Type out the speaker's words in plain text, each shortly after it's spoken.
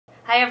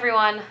Hi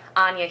everyone,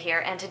 Anya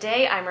here, and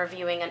today I'm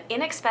reviewing an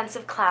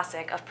inexpensive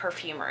classic of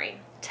perfumery,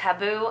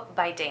 Tabu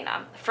by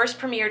Dana. First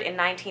premiered in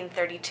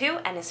 1932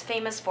 and is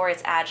famous for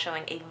its ad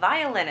showing a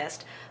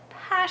violinist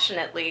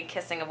passionately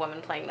kissing a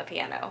woman playing the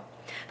piano.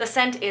 The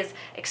scent is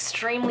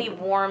extremely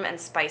warm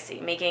and spicy,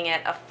 making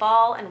it a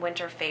fall and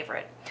winter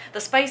favorite. The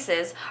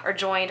spices are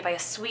joined by a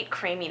sweet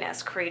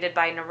creaminess created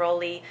by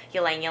neroli,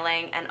 ylang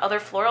ylang, and other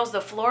florals, though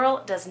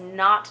floral does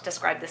not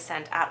describe the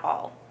scent at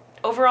all.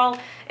 Overall,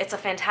 it's a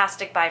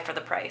fantastic buy for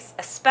the price,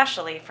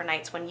 especially for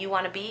nights when you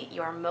want to be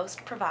your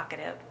most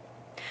provocative.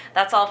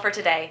 That's all for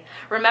today.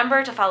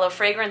 Remember to follow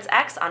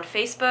FragranceX on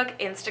Facebook,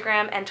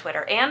 Instagram, and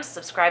Twitter, and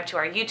subscribe to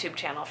our YouTube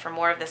channel for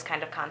more of this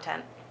kind of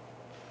content.